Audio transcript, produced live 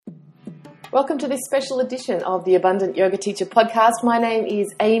Welcome to this special edition of the Abundant Yoga Teacher podcast. My name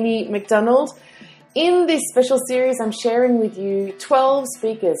is Amy McDonald. In this special series, I'm sharing with you 12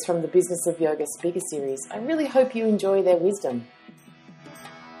 speakers from the Business of Yoga speaker series. I really hope you enjoy their wisdom.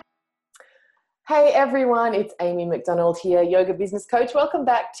 Hey everyone, it's Amy McDonald here, yoga business coach. Welcome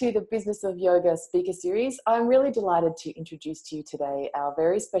back to the Business of Yoga speaker series. I'm really delighted to introduce to you today our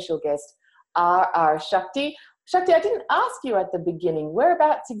very special guest, R.R. Shakti. Shakti, I didn't ask you at the beginning,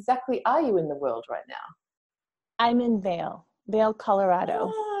 whereabouts exactly are you in the world right now? I'm in Vail,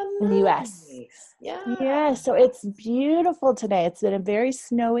 Colorado, in the U.S. Yeah, so it's beautiful today. It's been a very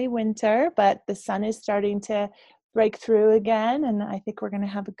snowy winter, but the sun is starting to break through again, and I think we're going to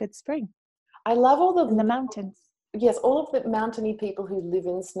have a good spring. I love all in the mountains. Yes, all of the mountainy people who live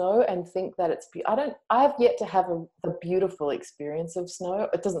in snow and think that it's beautiful. I have yet to have a beautiful experience of snow.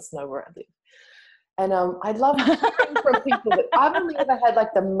 It doesn't snow where I live. And I'd love hearing from people that I've only ever had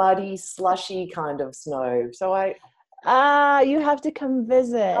like the muddy, slushy kind of snow. So you have to come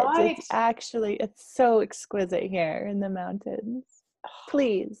visit. Right? It's so exquisite here in the mountains.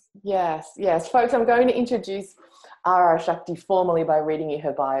 Please. Yes. Folks, I'm going to introduce R.R. Shakti formally by reading you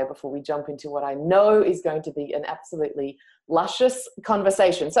her bio before we jump into what I know is going to be an absolutely luscious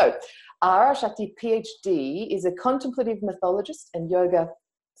conversation. So R.R. Shakti, PhD, is a contemplative mythologist and yoga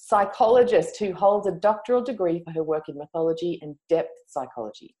psychologist who holds a doctoral degree for her work in mythology and depth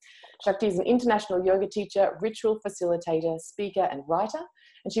psychology. Shakti is an international yoga teacher, ritual facilitator, speaker, and writer,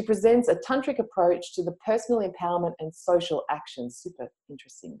 and she presents a tantric approach to the personal empowerment and social action. Super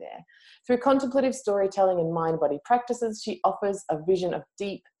interesting there. Through contemplative storytelling and mind-body practices, she offers a vision of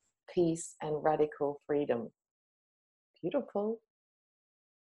deep peace and radical freedom. Beautiful.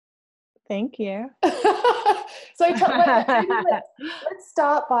 Thank you. So let's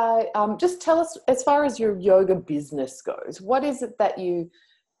start by just tell us, as far as your yoga business goes, what is it that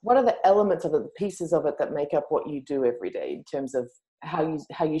what are the elements of it, the pieces of it that make up what you do every day in terms of how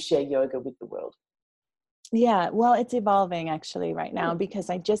you share yoga with the world? Yeah, well, it's evolving actually right now because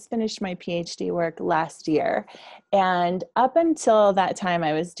I just finished my PhD work last year. And up until that time,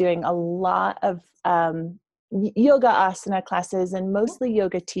 I was doing a lot of yoga asana classes and mostly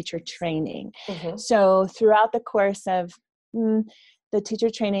yoga teacher training. Mm-hmm. So throughout the course of the teacher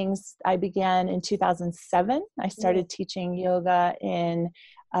trainings, I began in 2007. I started teaching yoga in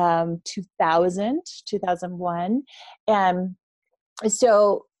 2001. And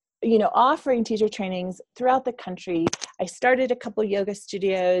so, offering teacher trainings throughout the country. I started a couple yoga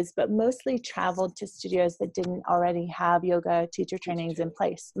studios, but mostly traveled to studios that didn't already have yoga teacher trainings in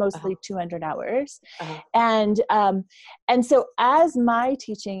place, mostly 200 hours. And so as my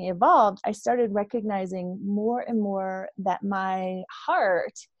teaching evolved, I started recognizing more and more that my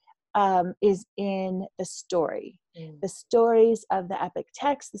heart is in the story, the stories of the epic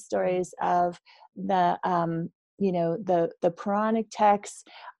texts, the stories of the the Puranic texts,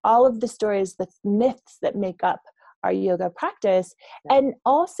 all of the stories, the myths that make up our yoga practice, and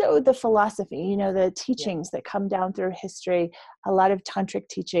also the philosophy, the teachings that come down through history, a lot of tantric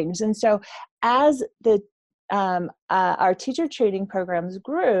teachings. And so as our teacher training programs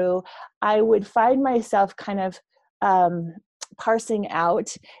grew, I would find myself kind of parsing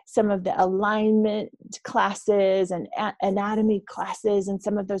out some of the alignment classes and anatomy classes and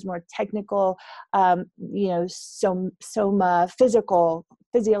some of those more technical, soma,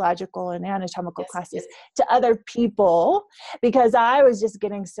 physiological and anatomical classes to other people, because I was just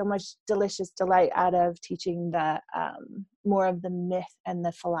getting so much delicious delight out of teaching the more of the myth and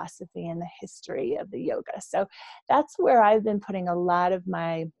the philosophy and the history of the yoga. So that's where I've been putting a lot of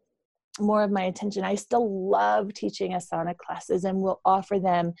more of my attention. I still love teaching asana classes and will offer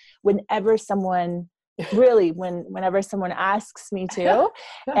them whenever someone asks me to.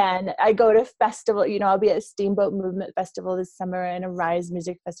 And I go to festival, I'll be at Steamboat Movement Festival this summer and a Rise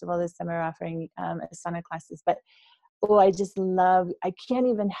Music Festival this summer offering asana classes. But I can't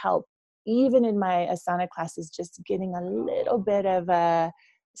even help, even in my asana classes, just getting a little bit of a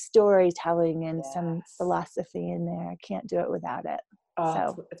storytelling and some philosophy in there. I can't do it without it.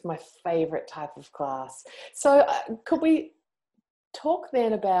 It's my favorite type of class. So could we talk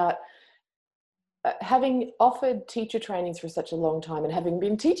then about having offered teacher trainings for such a long time and having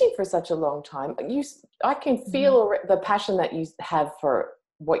been teaching for such a long time, I can feel the passion that you have for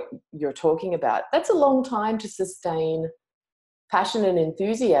what you're talking about. That's a long time to sustain passion and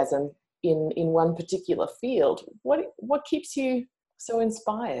enthusiasm in one particular field. What keeps you so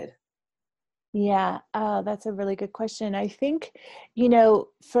inspired? Yeah, that's a really good question. I think,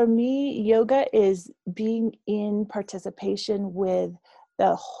 for me, yoga is being in participation with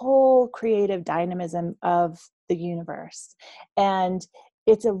the whole creative dynamism of the universe. And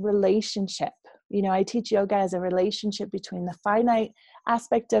it's a relationship. I teach yoga as a relationship between the finite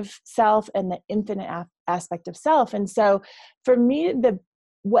aspect of self and the infinite aspect of self. And so for me,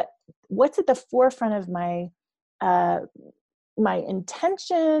 what's at the forefront of my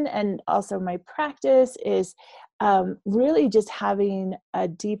intention and also my practice is really just having a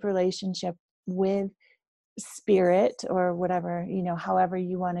deep relationship with spirit, or whatever, however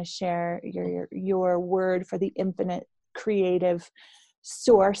you want to share your word for the infinite creative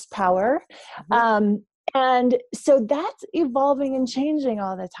source power. And so that's evolving and changing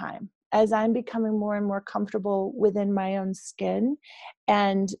all the time as I'm becoming more and more comfortable within my own skin,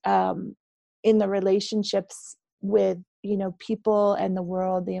 and in the relationships with people and the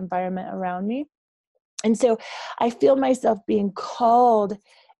world, the environment around me. And so I feel myself being called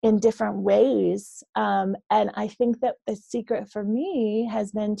in different ways. And I think that the secret for me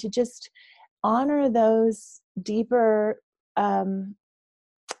has been to just honor those deeper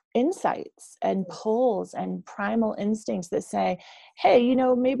insights and pulls and primal instincts that say, hey,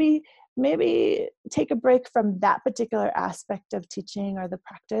 maybe take a break from that particular aspect of teaching or the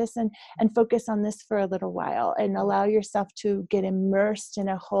practice and focus on this for a little while, and allow yourself to get immersed in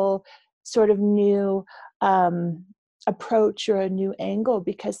a whole sort of new approach or a new angle.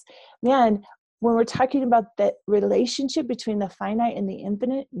 Because, man, when we're talking about the relationship between the finite and the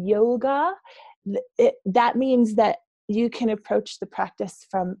infinite, yoga, that means that you can approach the practice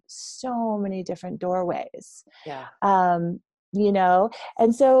from so many different doorways. Yeah. And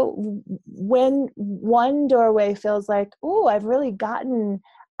so when one doorway feels like, oh, I've really gotten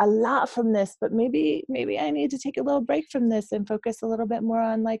a lot from this, but maybe I need to take a little break from this and focus a little bit more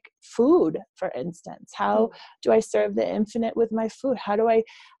on like food, for instance. How do I serve the infinite with my food? How do I,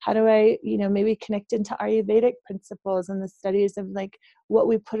 maybe connect into Ayurvedic principles and the studies of like what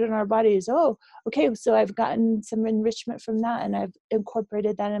we put in our bodies. Oh, okay. So I've gotten some enrichment from that and I've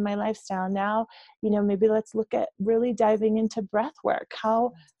incorporated that in my lifestyle. Now, maybe let's look at really diving into breath work.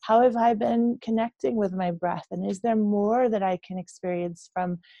 How have I been connecting with my breath? And is there more that I can experience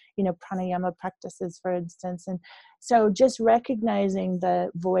from, pranayama practices, for instance? And so just recognizing the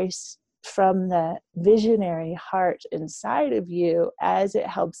voice from the visionary heart inside of you as it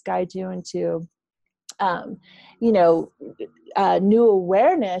helps guide you into, new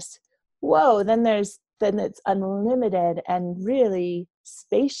awareness. Whoa, then it's unlimited and really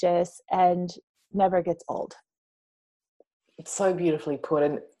spacious and never gets old. It's so beautifully put.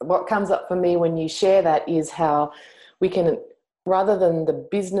 And what comes up for me when you share that is how we can, rather than the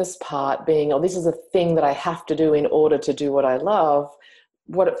business part being, oh, this is a thing that I have to do in order to do what I love,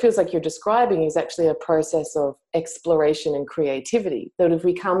 what it feels like you're describing is actually a process of exploration and creativity. That if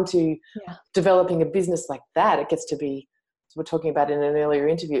we come to developing a business like that, it gets to be, as we're talking about in an earlier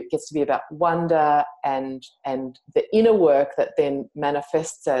interview, it gets to be about wonder and the inner work that then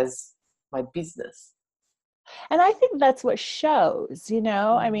manifests as my business. And I think that's what shows,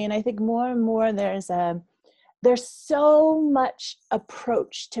 I mean, I think more and more there's so much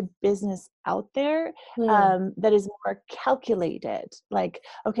approach to business out there that is more calculated. Like,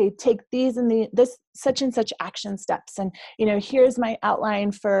 okay, take these and this such and such action steps. And, here's my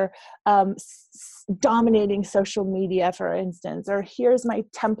outline for dominating social media, for instance, or here's my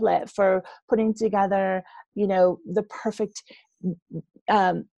template for putting together, the perfect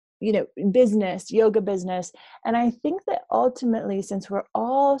business, yoga business. And I think that ultimately, since we're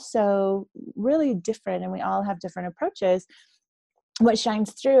all so really different and we all have different approaches, what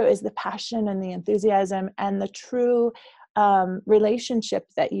shines through is the passion and the enthusiasm and the true relationship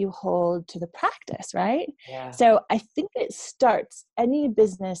that you hold to the practice, right? Yeah. So I think it starts any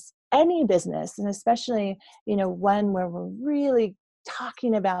business, and especially, one where we're really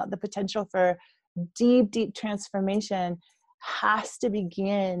talking about the potential for deep, deep transformation, has to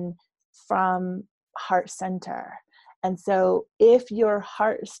begin from heart center. And so if your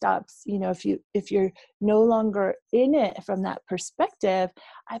heart stops, if you're no longer in it from that perspective,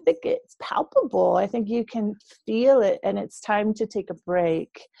 I think it's palpable. I think you can feel it, and it's time to take a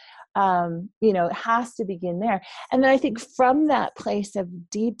break. It has to begin there. And then I think from that place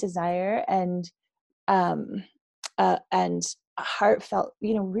of deep desire and heartfelt,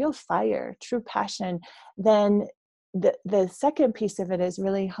 real fire, true passion, then the second piece of it is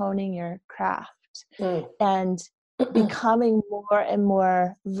really honing your craft and becoming more and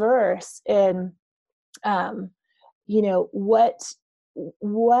more versed in, what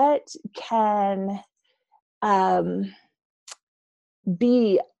can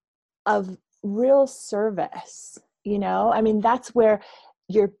be of real service. I mean, that's where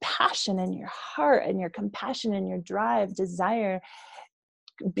your passion and your heart and your compassion and your drive, desire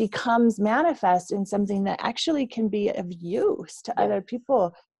becomes manifest in something that actually can be of use to other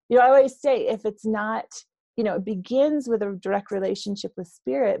people. You know, I always say, if it's not, you know, it begins with a direct relationship with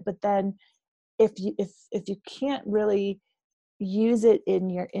spirit, but then if you can't really use it in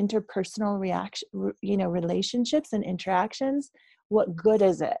your interpersonal relationships and interactions, what good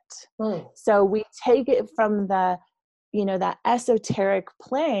is it? So we take it from the, you know, that esoteric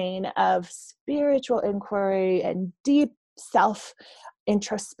plane of spiritual inquiry and deep self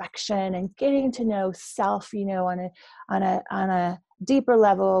introspection and getting to know self, you know, on a deeper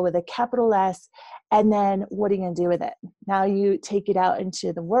level with a capital S. And then what are you going to do with it? Now you take it out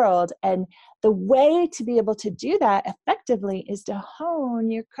into the world. And the way to be able to do that effectively is to hone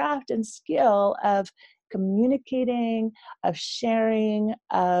your craft and skill of communicating, of sharing,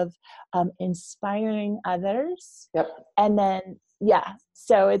 of inspiring others. And then,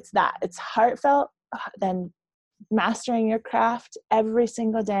 so it's heartfelt, then mastering your craft every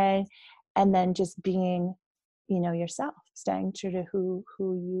single day, and then just being, you know, yourself, staying true to who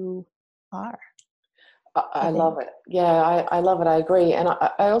you are. I love it. Yeah, I love it. I agree. And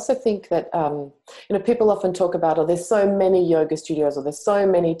I also think that, you know, people often talk about, oh, there's so many yoga studios, or there's so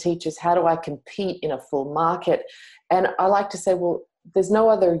many teachers. How do I compete in a full market? And I like to say, well, there's no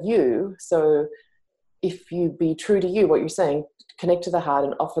other you. So if you be true to you, what you're saying, connect to the heart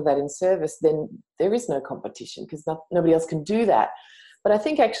and offer that in service, then there is no competition, because nobody else can do that. But I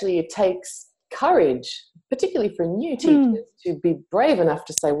think actually it takes courage, particularly for new teachers, to be brave enough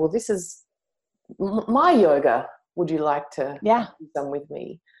to say, well, this is my yoga. Would you like to do some with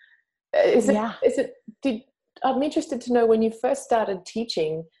me? I'm interested to know, when you first started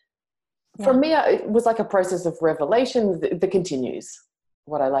teaching, for me, it was like a process of revelation that continues.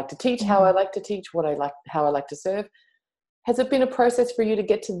 What I like to teach, how I like to teach, how I like to serve. Has it been a process for you to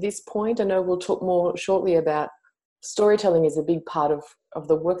get to this point? I know we'll talk more shortly about storytelling is a big part of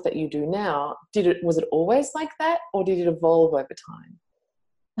the work that you do now. Was it always like that, or did it evolve over time?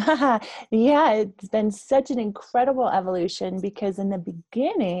 Yeah, it's been such an incredible evolution, because in the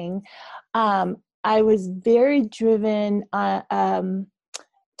beginning, I was very driven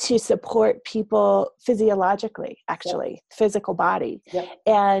to support people physiologically, actually, physical body.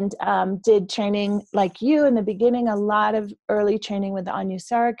 And did training like you in the beginning, a lot of early training with the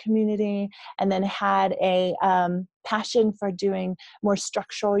Anusara community, and then had a passion for doing more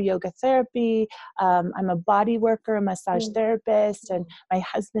structural yoga therapy. I'm a body worker, a massage therapist, and my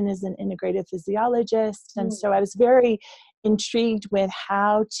husband is an integrative physiologist. And so I was very intrigued with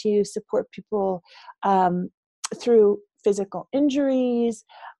how to support people through physical injuries,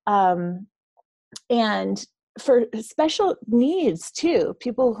 and for special needs too,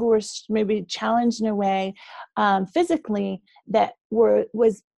 people who were maybe challenged in a way physically that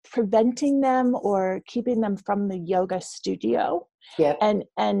was preventing them or keeping them from the yoga studio, and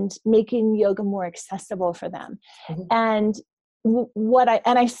making yoga more accessible for them. And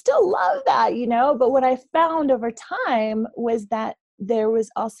I still love that, you know, but what I found over time was that there was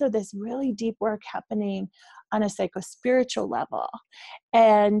also this really deep work happening on a psycho-spiritual level.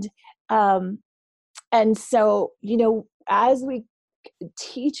 And so, you know, as we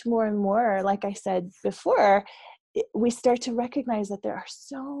teach more and more, like I said before, we start to recognize that there are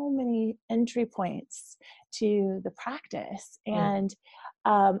so many entry points to the practice. And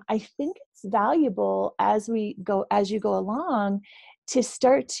I think it's valuable as you go along, to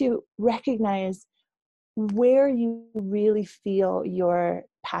start to recognize where you really feel your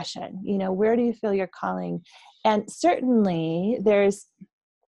passion, you know, where do you feel your calling? And certainly there's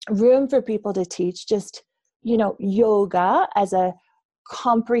room for people to teach just, you know, yoga as a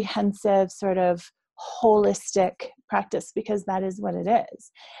comprehensive sort of holistic practice, because that is what it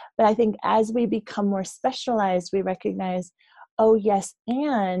is. But I think as we become more specialized, we recognize, oh yes,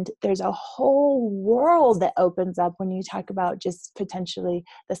 and there's a whole world that opens up when you talk about just potentially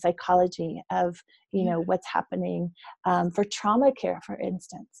the psychology of, you know, what's happening for trauma care, for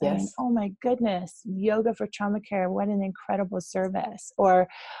instance. I mean, oh my goodness, yoga for trauma care, what an incredible service. Or,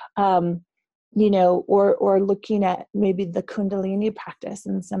 you know, or looking at maybe the Kundalini practice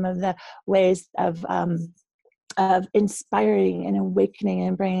and some of the ways of inspiring and awakening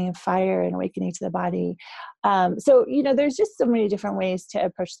and bringing fire and awakening to the body. So, you know, there's just so many different ways to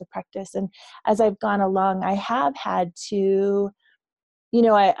approach the practice. And as I've gone along, I have had to, you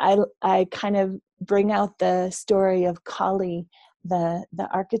know, I kind of bring out the story of Kali, the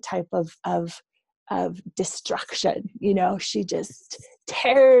archetype of destruction. You know, she just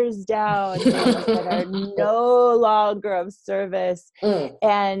tears down things that are no longer of service.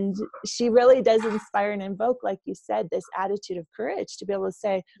 And she really does inspire and invoke, like you said, this attitude of courage to be able to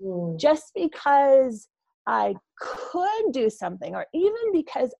say, just because I could do something, or even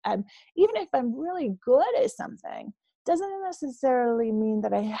because even if I'm really good at something, doesn't necessarily mean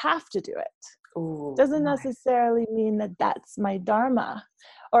that I have to do it. Ooh, Doesn't nice. necessarily mean that that's my dharma,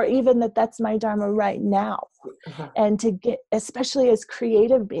 or even that that's my dharma right now. And to get, especially as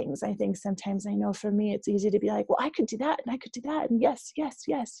creative beings, I think sometimes, I know for me, it's easy to be like, well, I could do that, and I could do that, and yes, yes,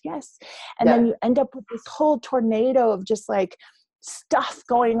 yes, yes. And then you end up with this whole tornado of just like stuff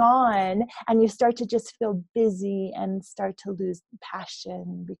going on, and you start to just feel busy and start to lose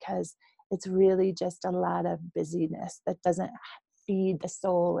passion, because it's really just a lot of busyness that doesn't feed the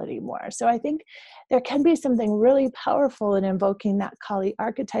soul anymore. So I think there can be something really powerful in invoking that Kali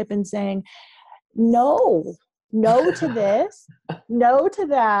archetype and saying, no to this, no to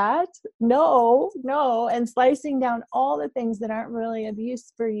that, no, and slicing down all the things that aren't really of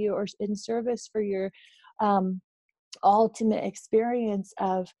use for you or in service for your ultimate experience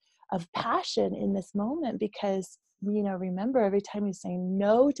of passion in this moment. Because, remember, every time you say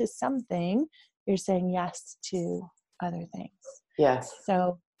no to something, you're saying yes to other things. Yes.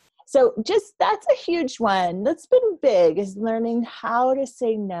 So just, that's a huge one. That's been big, is learning how to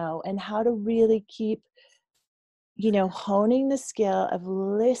say no, and how to really keep, honing the skill of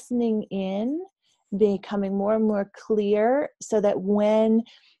listening in, becoming more and more clear, so that when,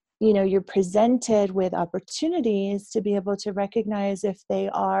 you're presented with opportunities, to be able to recognize if they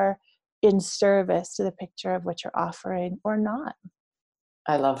are in service to the picture of what you're offering or not.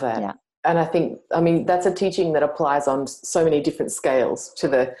 I love that. Yeah. And that's a teaching that applies on so many different scales,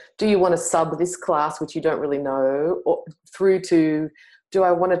 to do you want to sub this class, which you don't really know, or through to, do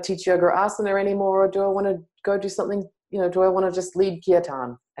I want to teach yoga or asana anymore, or do I want to go do something, do I want to just lead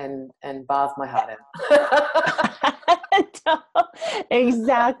kirtan and bath my heart out?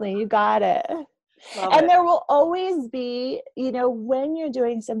 Exactly. You got it. Love and it. There will always be, when you're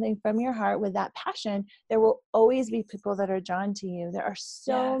doing something from your heart with that passion, there will always be people that are drawn to you. There are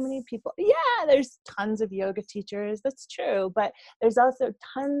so many people. Yeah, there's tons of yoga teachers. That's true. But there's also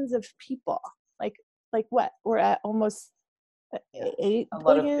tons of people. Like what? We're at almost 8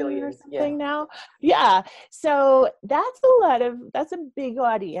 billion or something now. Yeah. So that's a big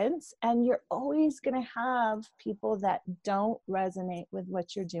audience. And you're always going to have people that don't resonate with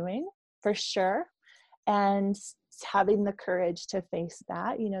what you're doing, for sure. And having the courage to face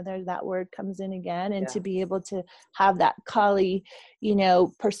that, there, that word comes in again, and to be able to have that Kali,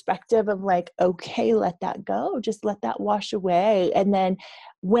 perspective of like, okay, let that go, just let that wash away. And then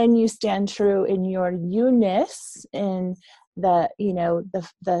when you stand true in your you-ness, in the,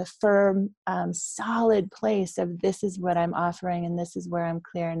 the firm, solid place of, this is what I'm offering, and this is where I'm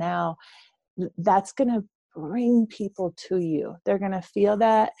clear now, that's going to bring people to you. They're going to feel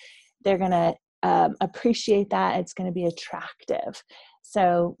that. They're going to appreciate that. It's going to be attractive.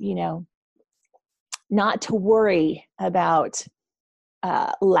 So, not to worry about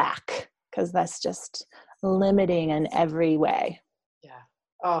lack, because that's just limiting in every way. Yeah.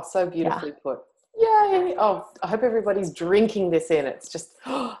 Oh, so beautifully put. Yay. Oh, I hope everybody's drinking this in. It's just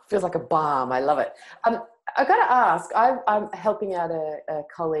feels like a balm. I love it. I got to ask, I'm helping out a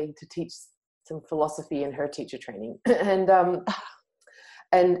colleague to teach some philosophy in her teacher training.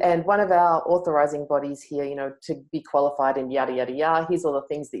 And one of our authorizing bodies here, to be qualified in yada, yada, yada, here's all the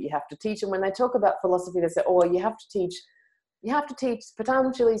things that you have to teach. And when they talk about philosophy, they say, you have to teach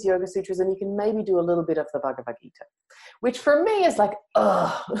Patanjali's Yoga Sutras, and you can maybe do a little bit of the Bhagavad Gita, which for me is like,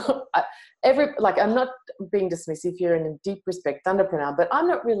 I'm not being dismissive here, and in deep respect, Danda Pranam, but I'm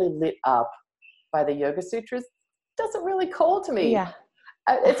not really lit up by the Yoga Sutras. It doesn't really call to me. Yeah.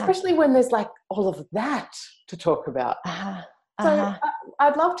 Especially when there's like all of that to talk about. So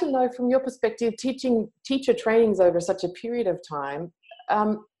I'd love to know, from your perspective, teaching teacher trainings over such a period of time,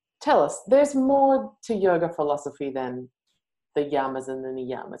 tell us, there's more to yoga philosophy than the yamas and the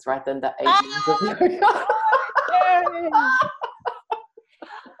niyamas, right? Than the 8 years of yoga.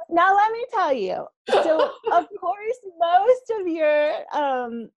 Now let me tell you. So of course, most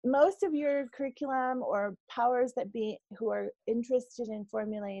of your curriculum, or powers that be who are interested in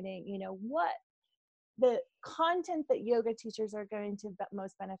formulating, what the content that yoga teachers are going to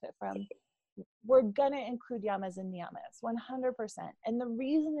most benefit from, we're going to include yamas and niyamas 100%. And the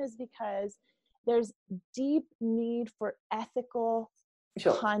reason is because there's deep need for ethical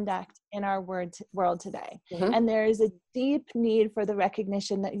conduct in our world today. Mm-hmm. And there is a deep need for the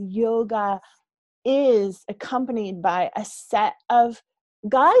recognition that yoga is accompanied by a set of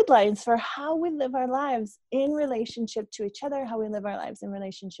guidelines for how we live our lives in relationship to each other, how we live our lives in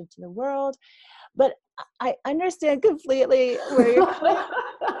relationship to the world. But I understand completely where you're coming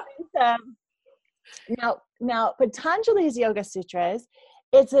from. Now, Patanjali's Yoga Sutras,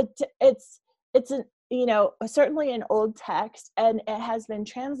 it's you know, certainly an old text, and it has been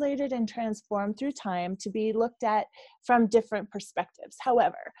translated and transformed through time to be looked at from different perspectives.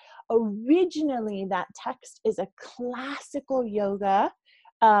 However, originally that text is a classical yoga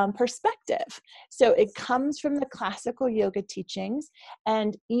perspective. So it comes from the classical yoga teachings,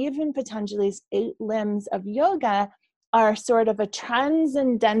 and even Patanjali's 8 limbs of yoga are sort of a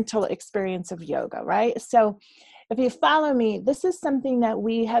transcendental experience of yoga, right? So if you follow me, this is something that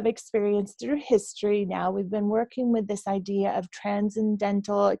we have experienced through history now. We've been working with this idea of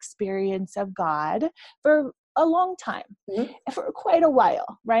transcendental experience of God for a long time, for quite a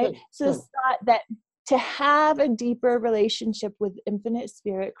while, right? So this thought that to have a deeper relationship with infinite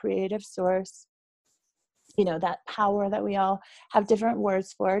spirit, creative source, you know, that power that we all have different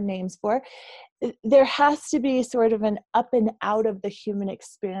words for, names for, there has to be sort of an up and out of the human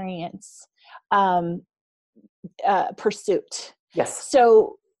experience pursuit. Yes.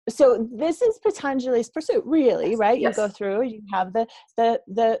 So this is Patanjali's pursuit, really, right? Yes. You go through, you have the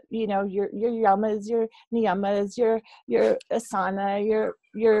you know, your yamas, your niyamas, your asana,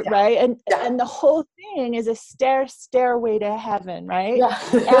 your right, and the whole thing is a stairway to heaven, right?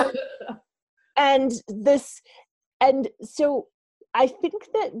 Yeah. and so I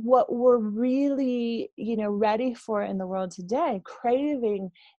think that what we're really, you know, ready for in the world today,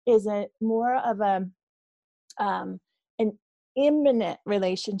 craving, is a more of an immanent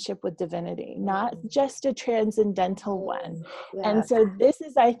relationship with divinity, not just a transcendental one. Yes. And so this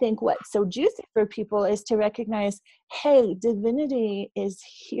is, I think, what's so juicy for people is to recognize, hey, divinity is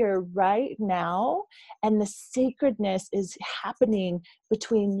here right now, and the sacredness is happening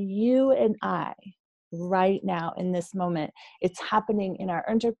between you and I right now in this moment. It's happening in our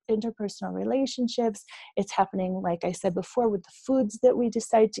interpersonal relationships. It's happening, like I said before, with the foods that we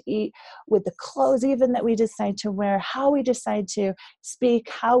decide to eat, with the clothes even that we decide to wear, how we decide to speak,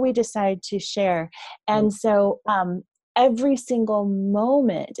 how we decide to share. And so every single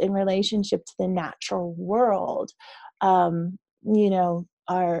moment in relationship to the natural world, you know,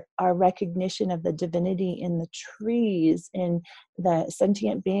 our recognition of the divinity in the trees, in the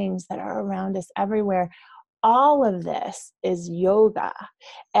sentient beings that are around us everywhere, all of this is yoga.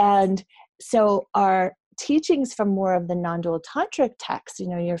 And so our teachings from more of the non-dual tantric texts, you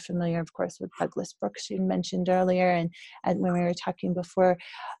know, you're familiar, of course, with Douglas Brooks, you mentioned earlier, and when we were talking before,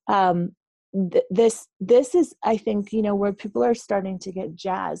 this is, I think, you know, where people are starting to get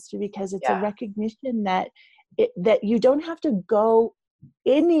jazzed, because it's a recognition that that you don't have to go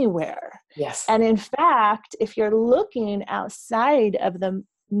anywhere. Yes. And in fact, if you're looking outside of the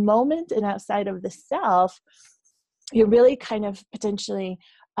moment and outside of the self, you're really kind of potentially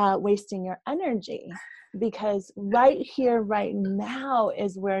wasting your energy, because right here, right now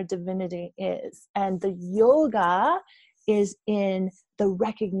is where divinity is. And the yoga is in the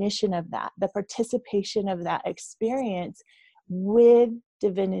recognition of that, the participation of that experience with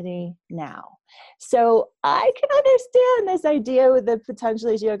divinity now. So I can understand this idea with the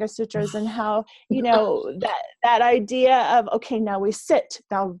Patanjali's Yoga Sutras, and how, you know, that idea of, okay, now we sit,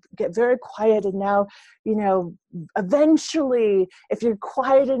 now get very quiet, and now, you know, eventually, if you're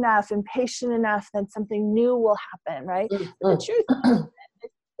quiet enough and patient enough, then something new will happen, right? But the truth is,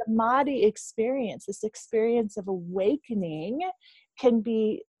 this samadhi experience, this experience of awakening, can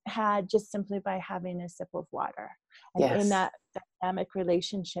be had just simply by having a sip of water. And in that dynamic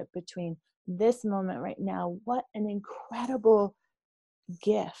relationship between this moment right now, what an incredible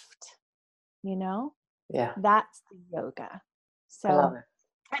gift, you know? Yeah. That's the yoga. So, I love it.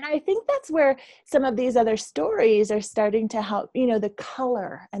 And I think that's where some of these other stories are starting to help, you know, the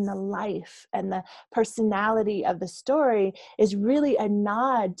color and the life and the personality of the story is really a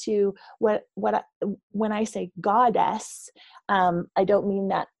nod to when I say goddess, I don't mean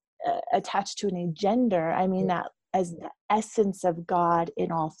that attached to any gender. I mean that as the essence of God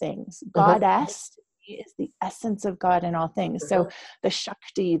in all things. Goddess is the essence of God in all things. So the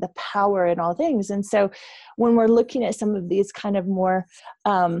Shakti, the power in all things. And so when we're looking at some of these kind of more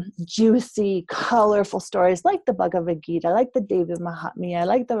juicy, colorful stories, like the Bhagavad Gita, like the Devi Mahatmya,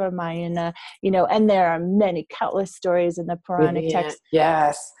 like the Ramayana, you know, and there are many countless stories in the Puranic texts.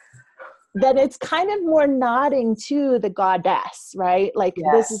 Yes. Then it's kind of more nodding to the goddess, right? Like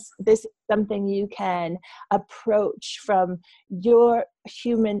this is something you can approach from your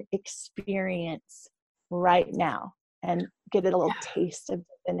human experience right now and get a little taste of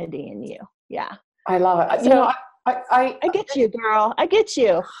divinity in you. Yeah. I love it. So, you know, I get you, girl. I get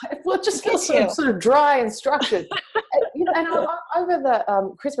you. Well, it just feels sort of dry and structured. You know, and over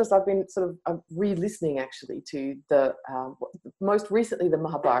the Christmas, I've been sort of re-listening actually to the most recently the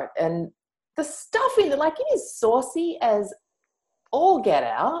Mahabharata, and the stuff in it, like, it is saucy as all get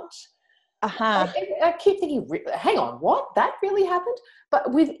out, I keep thinking, hang on, what? That really happened?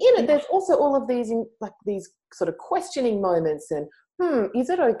 But within it, there's also all of these, these sort of questioning moments and, is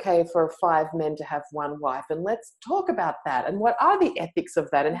it okay for 5 men to have 1 wife? And let's talk about that. And what are the ethics of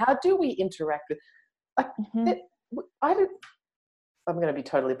that? And how do we interact with, I'm going to be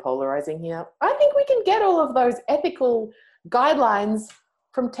totally polarizing here. I think we can get all of those ethical guidelines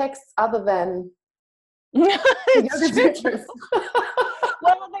from texts other than the Yoga Sutras.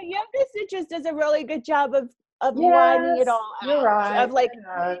 Well, the Yoga Sutras does a really good job of lining it all out. You're right. Of like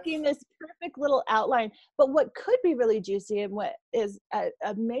making this perfect little outline. But what could be really juicy and what is an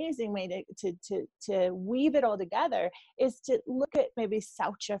amazing way to weave it all together is to look at maybe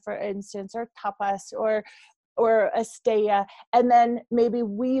Saucha, for instance, or Tapas, or Asteya, and then maybe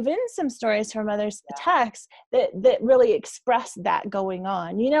weave in some stories from other texts that really express that going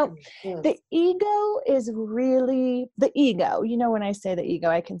on. The ego is really the ego. When I say the ego,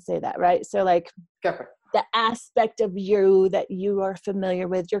 I can say that, right? So like the aspect of you that you are familiar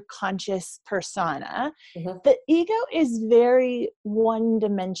with, your conscious persona, the ego is very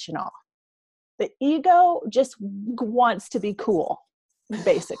one-dimensional. The ego just wants to be cool,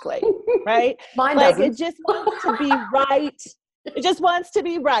 basically, right? Mine like doesn't. It just wants to be right. It just wants to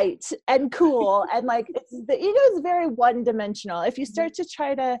be right and cool. And like the ego is very one-dimensional. If you start to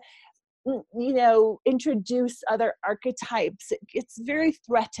try to, introduce other archetypes, it's very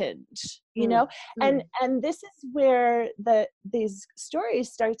threatened, and this is where these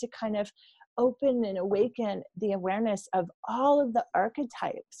stories start to kind of open and awaken the awareness of all of the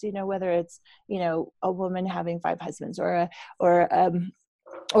archetypes, whether it's, a woman having 5 husbands or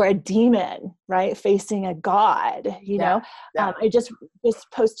a demon, right, facing a god. I just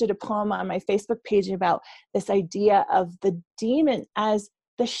posted a poem on my Facebook page about this idea of the demon as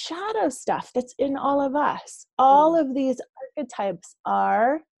the shadow stuff that's in all of us. All of these archetypes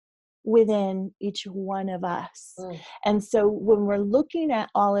are within each one of us. And so when we're looking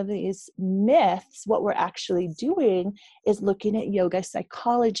at all of these myths, what we're actually doing is looking at yoga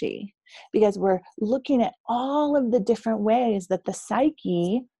psychology, because we're looking at all of the different ways that the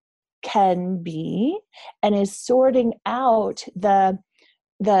psyche can be and is sorting out the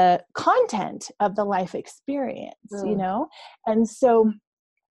content of the life experience, And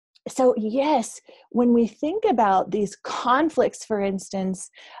so yes, when we think about these conflicts, for instance,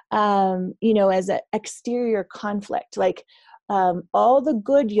 as an exterior conflict, like all the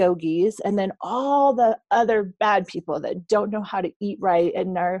good yogis and then all the other bad people that don't know how to eat right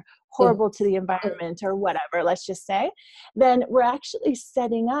and are horrible to the environment or whatever, let's just say, then we're actually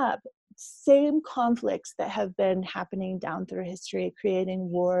setting up same conflicts that have been happening down through history, creating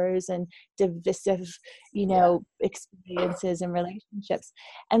wars and divisive, experiences and relationships.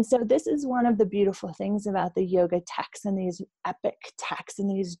 And so this is one of the beautiful things about the yoga texts and these epic texts and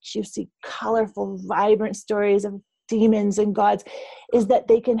these juicy, colorful, vibrant stories of demons and gods, is that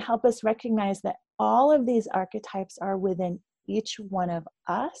they can help us recognize that all of these archetypes are within each one of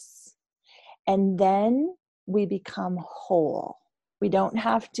us. And then we become whole. We don't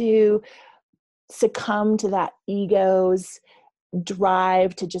have to succumb to that ego's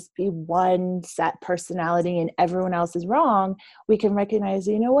drive to just be one set personality and everyone else is wrong. We can recognize,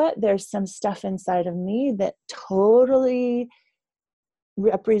 there's some stuff inside of me that totally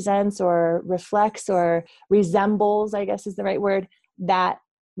represents or reflects or resembles, I guess is the right word, that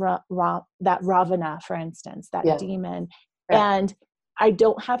Ravana, for instance, that demon. And I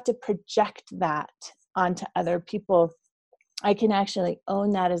don't have to project that onto other people. I can actually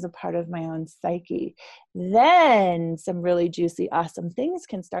own that as a part of my own psyche. Then some really juicy, awesome things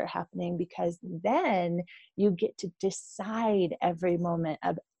can start happening, because then you get to decide every moment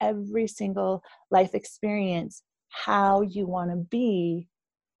of every single life experience how you want to be,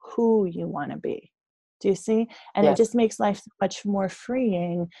 who you want to be. Do you see? And it just makes life much more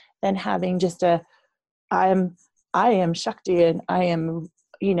freeing than having just I am Shakti and I am,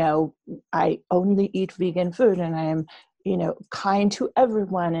 I only eat vegan food and I am, kind to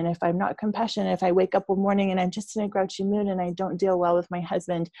everyone. And if I'm not compassionate, if I wake up one morning and I'm just in a grouchy mood and I don't deal well with my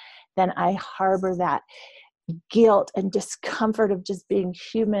husband, then I harbor that guilt and discomfort of just being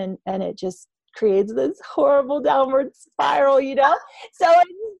human. And it just creates this horrible downward spiral, So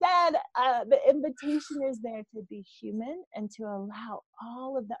instead, the invitation is there to be human and to allow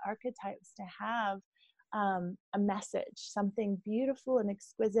all of the archetypes to have a message, something beautiful and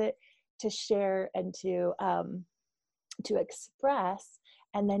exquisite to share and to express,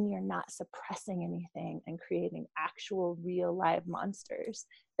 and then you're not suppressing anything and creating actual real live monsters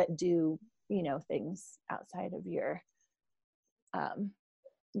that do, things outside of your,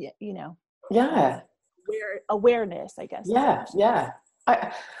 awareness, I guess. Yeah.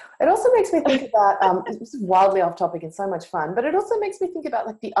 It also makes me think about, this is wildly off topic and so much fun, but it also makes me think about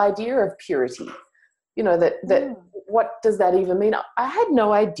like the idea of purity. You know, that what does that even mean? I had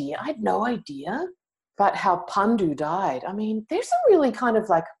no idea. I had no idea about how Pandu died. I mean, there's a really kind of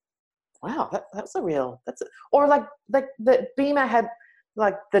like, wow, or like that Bhima had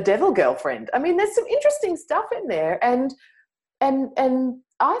like the devil girlfriend. I mean, there's some interesting stuff in there. And I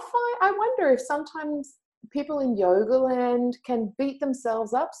wonder if sometimes people in yoga land can beat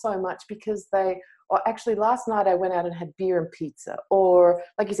themselves up so much because or actually last night I went out and had beer and pizza, or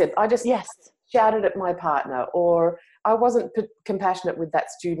like you said, I just shouted at my partner, or I wasn't compassionate with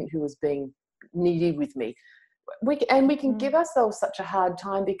that student who was being needy with me. We can give ourselves such a hard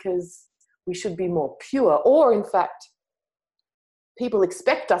time because we should be more pure, or in fact, people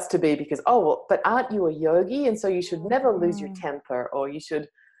expect us to be because, oh, well, but aren't you a yogi? And so you should never lose your temper, or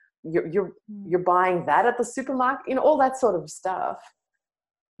you're buying that at the supermarket, you know, all that sort of stuff.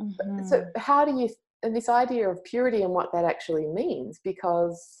 So how do you, and this idea of purity and what that actually means,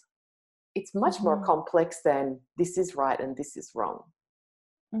 because it's much more complex than this is right and this is wrong.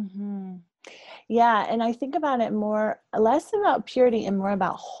 Yeah. And I think about it less about purity and more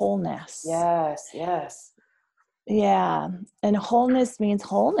about wholeness. Yes. Yeah. And wholeness means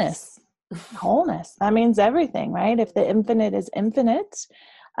wholeness. Wholeness. That means everything, right? If the infinite is infinite,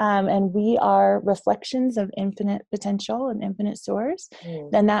 and we are reflections of infinite potential and infinite source,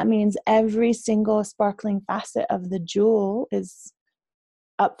 then that means every single sparkling facet of the jewel is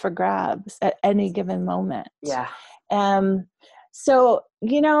up for grabs at any given moment. Yeah. So,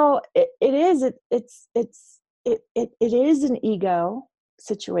 you know, it is an ego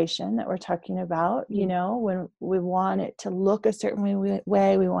situation that we're talking about, you know, when we want it to look a certain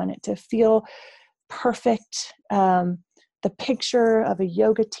way, we want it to feel perfect. The picture of a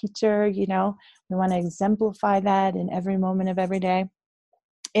yoga teacher, you know, we want to exemplify that in every moment of every day.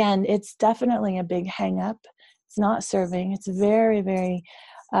 And it's definitely a big hang up. It's not serving. It's very, very,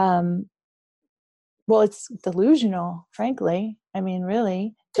 it's delusional, frankly. I mean,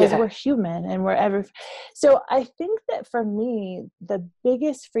 really, because we're human and so I think that for me, the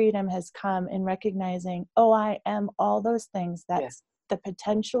biggest freedom has come in recognizing, I am all those things. That's the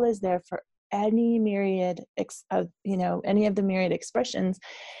potential is there for any myriad any of the myriad expressions.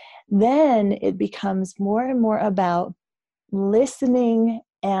 Then it becomes more and more about listening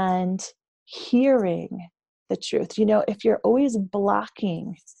and hearing the truth. You know, if you're always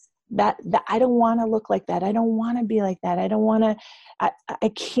blocking that I don't want to look like that, I don't want to be like that, I don't want to, I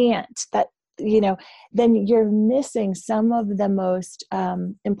can't, that, you know, then you're missing some of the most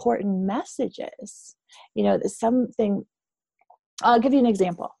important messages. You know, I'll give you an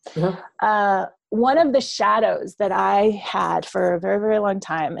example. One of the shadows that I had for a very, very long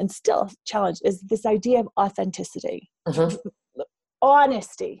time and still challenged is this idea of authenticity.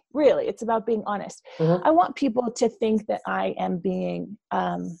 Honesty, really. It's about being honest. I want people to think that I am being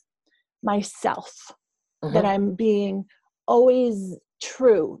myself, that I'm being always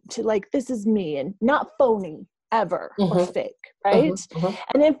true to, like, this is me and not phony ever or fake, right?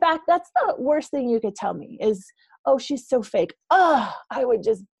 And in fact, that's the worst thing you could tell me is, oh, she's so fake. I would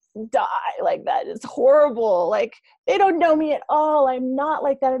just die like that. It's horrible. Like, they don't know me at all. I'm not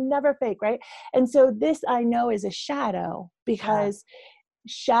like that. I'm never fake, right? And so this I know is a shadow, because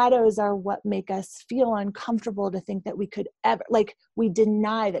shadows are what make us feel uncomfortable to think that we could ever, like, we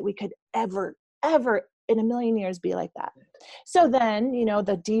deny that we could ever in a million years be like that. So then, you know,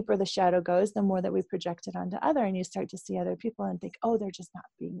 the deeper the shadow goes, the more that we project it onto other, and you start to see other people and think, oh, they're just not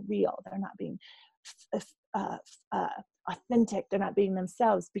being real. They're not being authentic. They're not being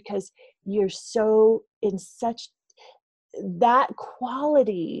themselves, because you're so in such that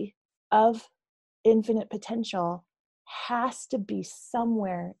quality of infinite potential has to be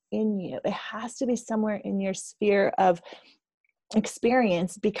somewhere in you. It has to be somewhere in your sphere of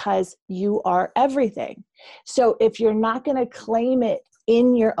experience, because you are everything. So if you're not going to claim it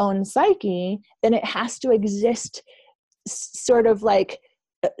in your own psyche, then it has to exist sort of like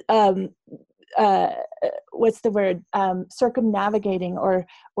what's the word, circumnavigating or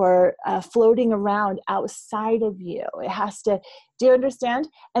floating around outside of you. It has to, do you understand?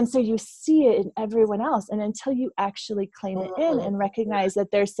 And so you see it in everyone else. And until you actually claim it in and recognize that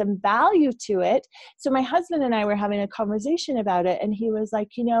there's some value to it. So my husband and I were having a conversation about it, and he was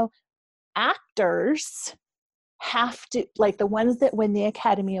like, you know, actors have to, like the ones that win the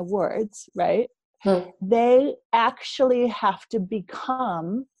Academy Awards, right? They actually have to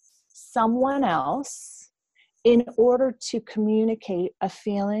become someone else in order to communicate a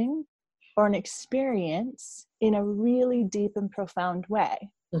feeling or an experience in a really deep and profound way.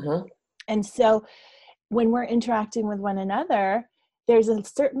 And so when we're interacting with one another, there's a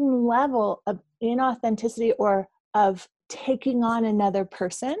certain level of inauthenticity or of taking on another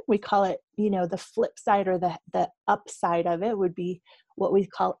person. We call it, the flip side or the upside of it would be what we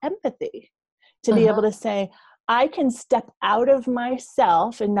call empathy. To be able to say, I can step out of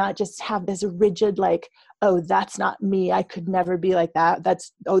myself and not just have this rigid, like, oh, that's not me. I could never be like that.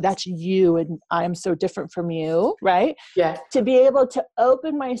 That's you. And I'm so different from you. Right. Yeah. To be able to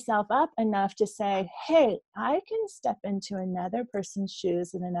open myself up enough to say, hey, I can step into another person's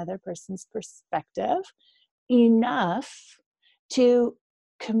shoes and another person's perspective enough to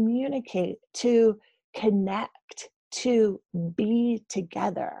communicate, to connect, to be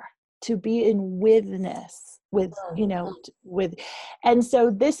together, to be in witness with, and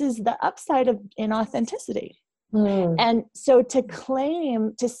so this is the upside of inauthenticity. And so to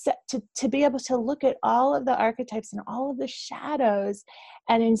claim, to be able to look at all of the archetypes and all of the shadows,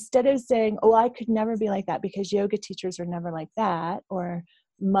 and instead of saying, oh, I could never be like that because yoga teachers are never like that, or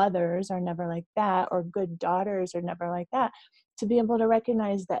mothers are never like that, or good daughters are never like that, to be able to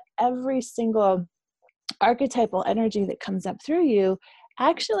recognize that every single archetypal energy that comes up through you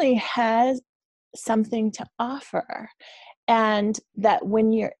actually has something to offer. And that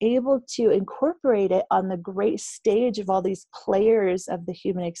when you're able to incorporate it on the great stage of all these players of the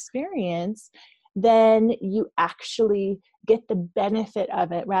human experience, then you actually get the benefit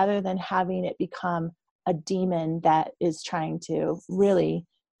of it rather than having it become a demon that is trying to really,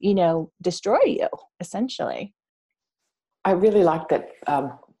 destroy you, essentially. I really like that.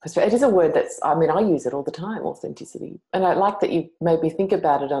 It is a word that's, I use it all the time, authenticity. And I like that you made me think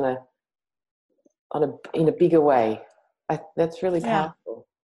about it in a bigger way. That's really powerful.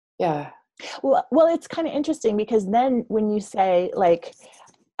 Yeah. Well, it's kind of interesting because then when you say like,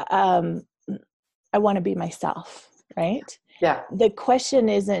 I want to be myself, right? Yeah. The question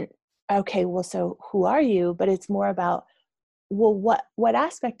isn't, okay, well, so who are you? But it's more about, well, what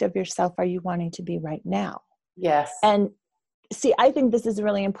aspect of yourself are you wanting to be right now? Yes. And see, I think this is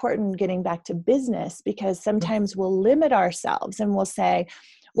really important getting back to business, because sometimes we'll limit ourselves and we'll say,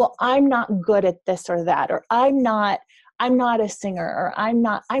 well, I'm not good at this or that, or I'm not a singer, or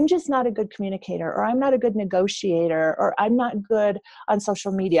I'm just not a good communicator, or I'm not a good negotiator, or I'm not good on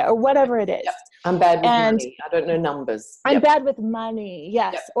social media, or whatever it is. Yep. I'm bad with money. I don't know numbers. I'm bad with money.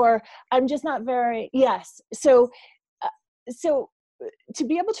 Yes. Yep. Or I'm just not very, yes. So to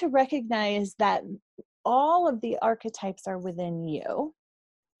be able to recognize that all of the archetypes are within you,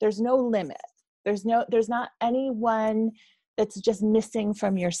 there's no limit. There's not anyone that's just missing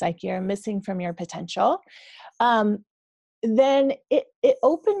from your psyche or missing from your potential. Then it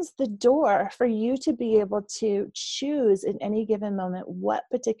opens the door for you to be able to choose in any given moment what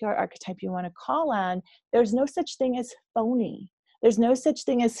particular archetype you want to call on. There's no such thing as phony. There's no such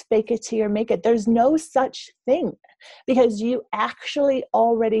thing as fake it till you make it. There's no such thing, because you actually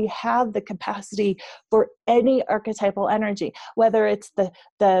already have the capacity for any archetypal energy, whether it's the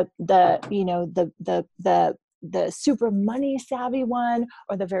super money savvy one,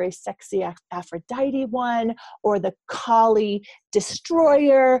 or the very sexy Aphrodite one, or the Kali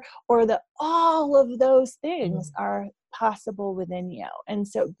destroyer, or all of those things are possible within you. And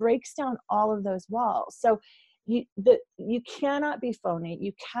so it breaks down all of those walls. So you cannot be phony.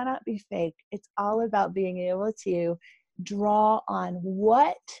 You cannot be fake. It's all about being able to draw on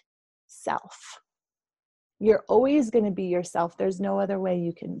what self. You're always going to be yourself. There's no other way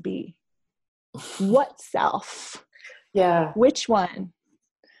you can be. What self? Yeah. Which one?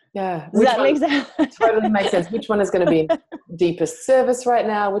 Yeah. Does that make sense? Totally makes sense. Which one is going to be in deepest service right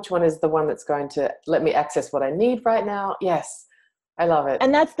now? Which one is the one that's going to let me access what I need right now? Yes. I love it.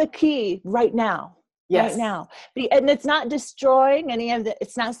 And that's the key, right now. Yes. Right now. And it's not destroying any of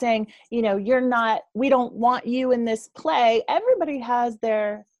it's not saying, we don't want you in this play. Everybody has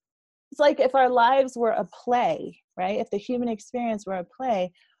it's like if our lives were a play, right? If the human experience were a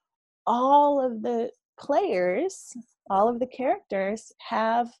play, all of the players, all of the characters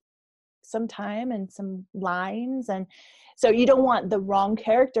have some time and some lines. And so you don't want the wrong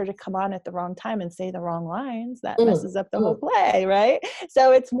character to come on at the wrong time and say the wrong lines. That messes up the whole play, right?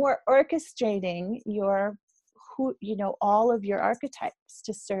 So it's more orchestrating all of your archetypes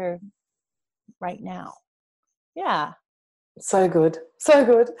to serve right now. Yeah. So good. So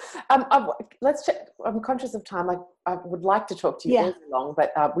good. Let's check. I'm conscious of time. I would like to talk to you all along,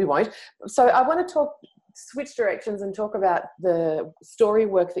 but we won't. So I want to switch directions and talk about the story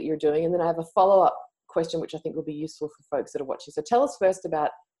work that you're doing. And then I have a follow-up question, which I think will be useful for folks that are watching. So tell us first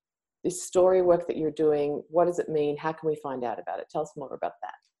about this story work that you're doing. What does it mean? How can we find out about it? Tell us more about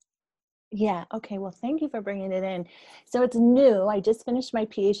that. Yeah. Okay. Well, thank you for bringing it in. So it's new. I just finished my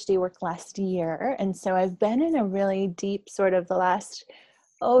PhD work last year. And so I've been in a really deep sort of the last,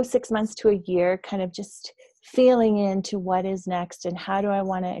 6 months to a year, kind of just feeling into what is next and how do I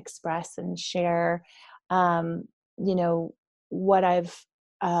want to express and share, um, you know, what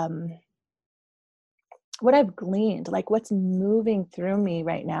um, what I've gleaned, like what's moving through me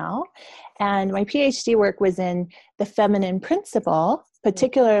right now. And my PhD work was in the feminine principle,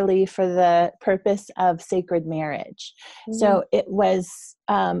 particularly for the purpose of sacred marriage. So it was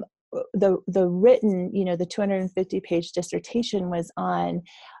the written, the 250-page dissertation was on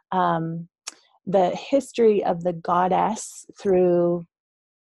the history of the goddess through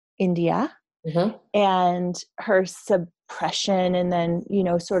India Mm-hmm. and her suppression and then,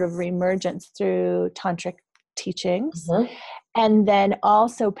 sort of reemergence through tantric teachings. Mm-hmm. And then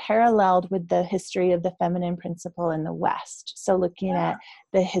also paralleled with the history of the feminine principle in the West. So looking at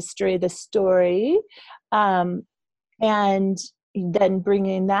the history, the story, and then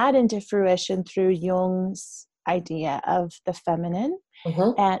bringing that into fruition through Jung's idea of the feminine,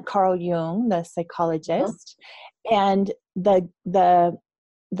 Mm-hmm. and Carl Jung, the Mm-hmm. psychologist, and the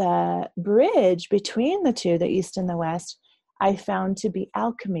bridge between the two, the East and the West, I found to be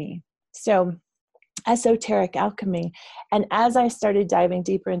alchemy. So esoteric alchemy. And as I started diving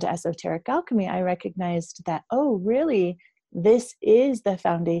deeper into esoteric alchemy, I recognized that, really, this is the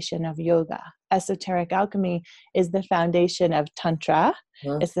foundation of yoga. Esoteric alchemy is the foundation of Tantra.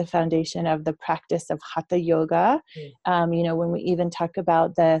 Mm-hmm. It's the foundation of the practice of Hatha yoga. When we even talk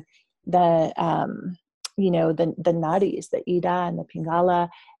about the nadis, the Ida and the Pingala,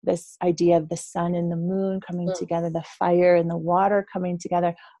 this idea of the sun and the moon coming together, the fire and the water coming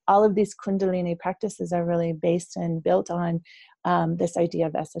together, all of these Kundalini practices are really based and built on this idea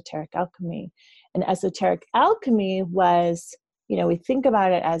of esoteric alchemy. And esoteric alchemy was, we think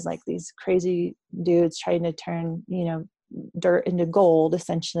about it as like these crazy dudes trying to turn, dirt into gold,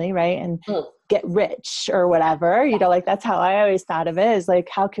 essentially, right? And get rich or whatever, like that's how I always thought of it, is like,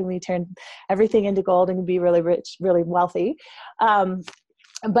 how can we turn everything into gold and be really rich, really wealthy?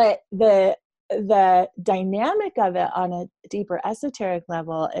 But the dynamic of it on a deeper esoteric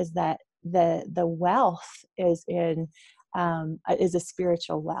level is that the wealth is is a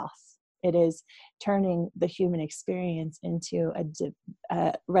spiritual wealth. It is turning the human experience into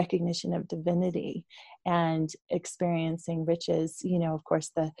a recognition of divinity and experiencing riches. Of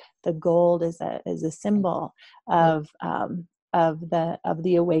course, the gold is a symbol of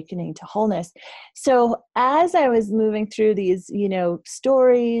the awakening to wholeness. So as I was moving through these,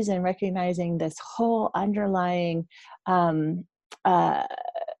 stories and recognizing this whole underlying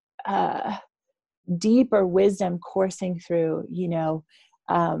deeper wisdom coursing through,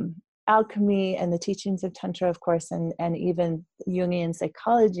 alchemy and the teachings of Tantra, of course, and even Jungian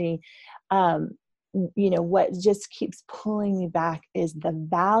psychology, what just keeps pulling me back is the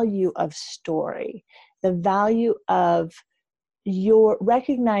value of story, the value of your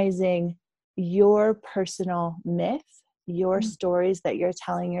recognizing your personal myth, your stories that you're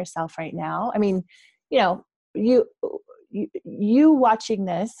telling yourself right now. I mean, you watching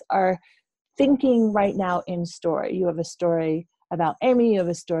this are thinking right now in story. You have a story about Amy, you have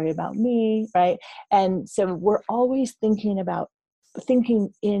a story about me, right? And so we're always thinking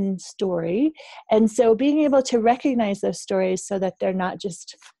in story. And so being able to recognize those stories so that they're not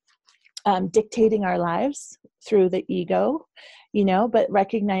just dictating our lives through the ego, but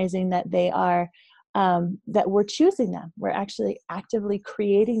recognizing that they are, that we're choosing them. We're actually actively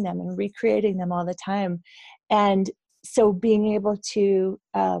creating them and recreating them all the time. And so being able to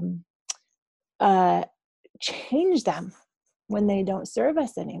change them when they don't serve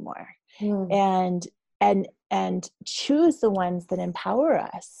us anymore, and choose the ones that empower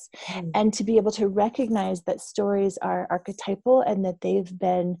us, and to be able to recognize that stories are archetypal and that there have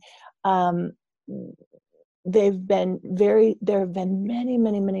been many,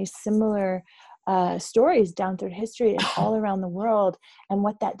 many, many similar stories down through history and all around the world. And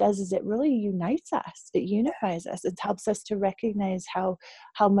what that does is it really unites us. It unifies us. It helps us to recognize how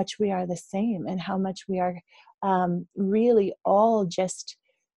much we are the same and how much we are really all just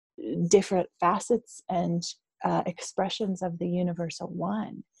different facets and expressions of the universal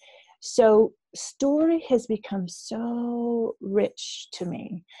one. So story has become so rich to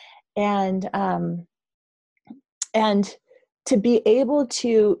me. And to be able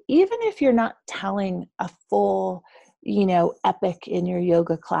to, even if you're not telling a full, epic in your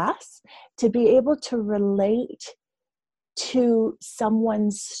yoga class, to be able to relate to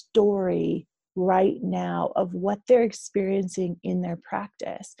someone's story right now of what they're experiencing in their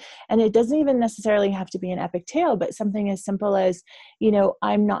practice. And it doesn't even necessarily have to be an epic tale, but something as simple as,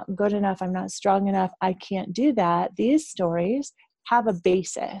 I'm not good enough, I'm not strong enough, I can't do that. These stories have a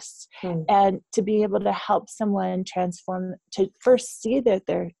basis. And to be able to help someone transform, to first see that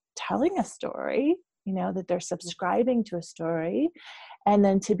they're telling a story, that they're subscribing to a story, and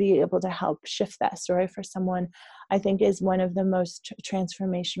then to be able to help shift that story for someone, I think is one of the most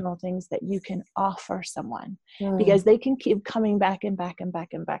transformational things that you can offer someone, because they can keep coming back and back and back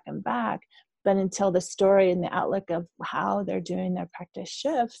and back and back. But until the story and the outlook of how they're doing their practice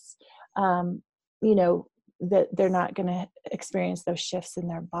shifts, that they're not going to experience those shifts in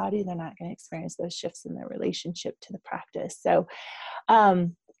their body. They're not going to experience those shifts in their relationship to the practice. So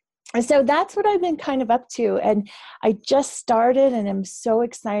that's what I've been kind of up to. And I just started, and I'm so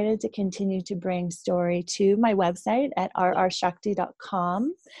excited to continue to bring story to my website at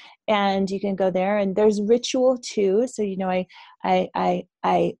rrshakti.com. And you can go there, and there's ritual too. So,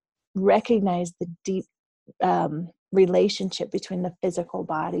 I recognize the deep relationship between the physical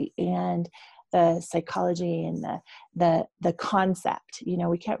body and the psychology and the concept.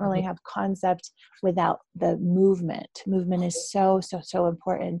 We can't really have concept without the movement. Movement is so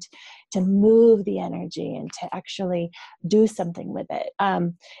important, to move the energy and to actually do something with it.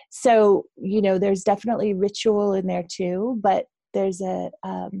 So there's definitely ritual in there too, but there's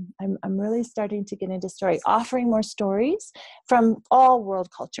I'm really starting to get into story, offering more stories from all world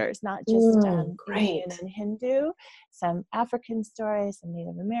cultures, not just Indian and Hindu, some African stories, some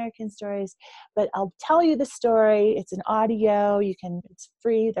Native American stories, but I'll tell you the story. It's an audio. It's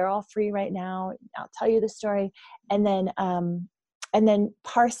free. They're all free right now. I'll tell you the story, and then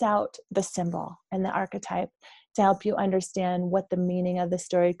parse out the symbol and the archetype to help you understand what the meaning of the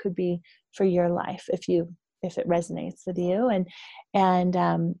story could be for your life, if it resonates with you. And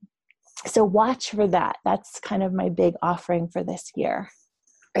so watch for that. That's kind of my big offering for this year.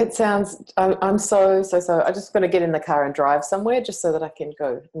 It sounds, I'm so, I'm just going to get in the car and drive somewhere just so that I can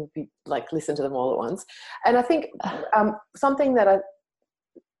go and listen to them all at once. And I think something that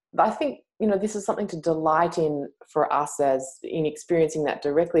I think, this is something to delight in for us as in experiencing that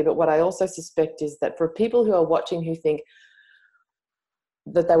directly. But what I also suspect is that for people who are watching who think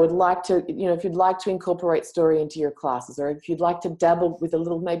that they would like to, if you'd like to incorporate story into your classes, or if you'd like to dabble with a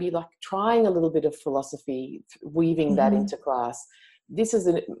little, maybe trying a little bit of philosophy, weaving that into class, this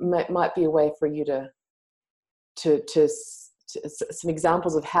might be a way for you to some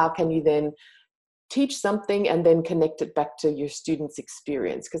examples of how can you then teach something and then connect it back to your students'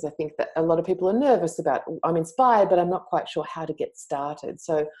 experience. Because I think that a lot of people are nervous about, I'm inspired, but I'm not quite sure how to get started.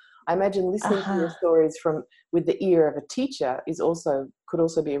 So I imagine listening to your stories with the ear of a teacher could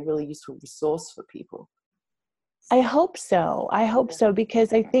also be a really useful resource for people. I hope so. So,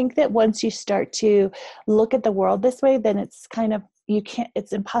 because I think that once you start to look at the world this way, then it's kind of,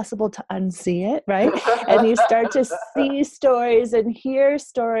 it's impossible to unsee it, right? And you start to see stories and hear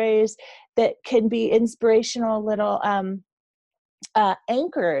stories that can be inspirational little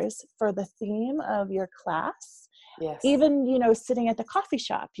anchors for the theme of your class. Yes. Even, sitting at the coffee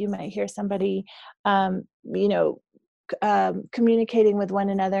shop, you might hear somebody, communicating with one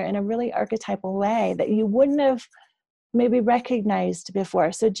another in a really archetypal way that you wouldn't have maybe recognized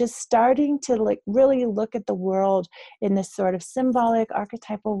before. So just starting to really look at the world in this sort of symbolic,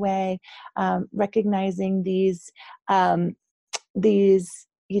 archetypal way, recognizing these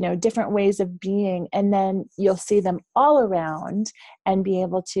different ways of being, and then you'll see them all around and be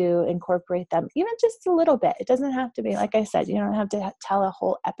able to incorporate them, even just a little bit. It doesn't have to be, like I said, you don't have to tell a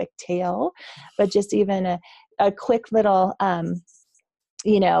whole epic tale, but just even a quick little,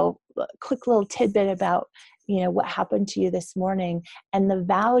 quick little tidbit about, what happened to you this morning and the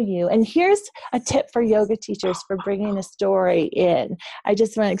value. And here's a tip for yoga teachers for bringing a story in. I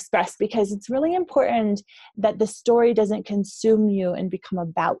just want to express, because it's really important that the story doesn't consume you and become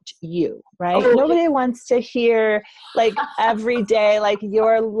about you, right? Nobody wants to hear every day,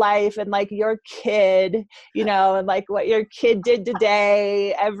 your life and your kid, and what your kid did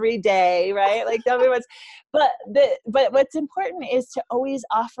today, every day, right? Nobody wants, but what's important is to always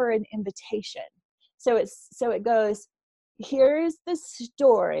offer an invitation. So it goes, here's the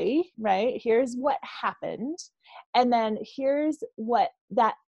story, right? Here's what happened. And then here's what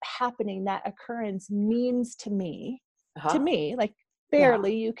that happening, that occurrence means to me,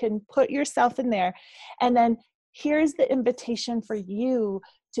 barely, you can put yourself in there. And then here's the invitation for you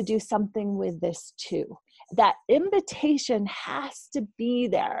to do something with this too. That invitation has to be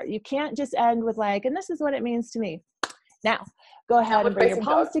there. You can't just end with and this is what it means to me. Now, go ahead and bring your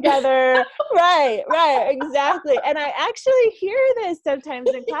palms together. Right, exactly. And I actually hear this sometimes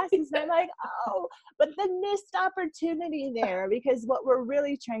in classes, and I'm like, oh, but the missed opportunity there, because what we're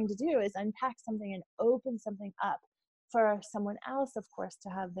really trying to do is unpack something and open something up for someone else, of course, to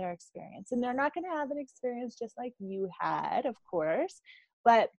have their experience. And they're not going to have an experience just like you had, of course,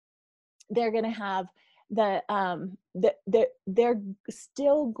 but they're going to have they're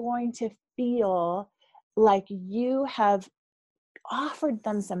still going to feel like you have offered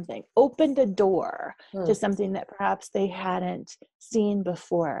them something, opened a door to something that perhaps they hadn't seen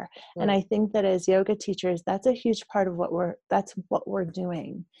before. And I think that as yoga teachers, that's a huge part of what we're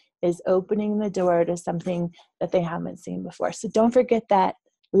doing, is opening the door to something that they haven't seen before. So don't forget that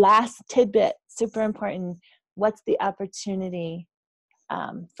last tidbit, super important. What's the opportunity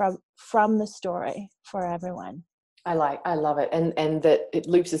from the story for everyone? I love it. And that it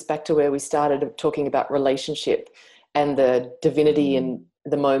loops us back to where we started talking about relationship and the divinity in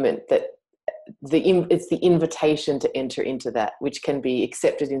the moment, that it's the invitation to enter into that, which can be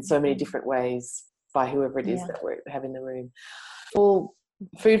accepted in so many different ways by whoever it is that we have in the room. Full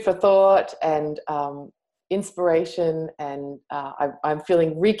food for thought and inspiration. And I'm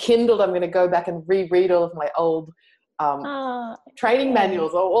feeling rekindled. I'm going to go back and reread all of my old training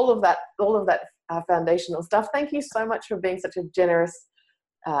manuals, all of that foundational stuff. Thank you so much for being such a generous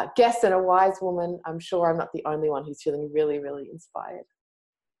guest and a wise woman. I'm sure I'm not the only one who's feeling really, really inspired.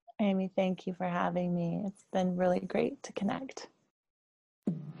 Amy, thank you for having me. It's been really great to connect.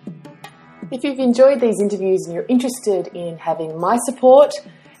 If you've enjoyed these interviews and you're interested in having my support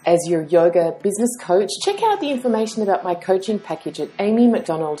as your yoga business coach, check out the information about my coaching package at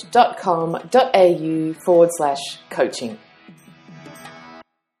amymcdonald.com.au/coaching.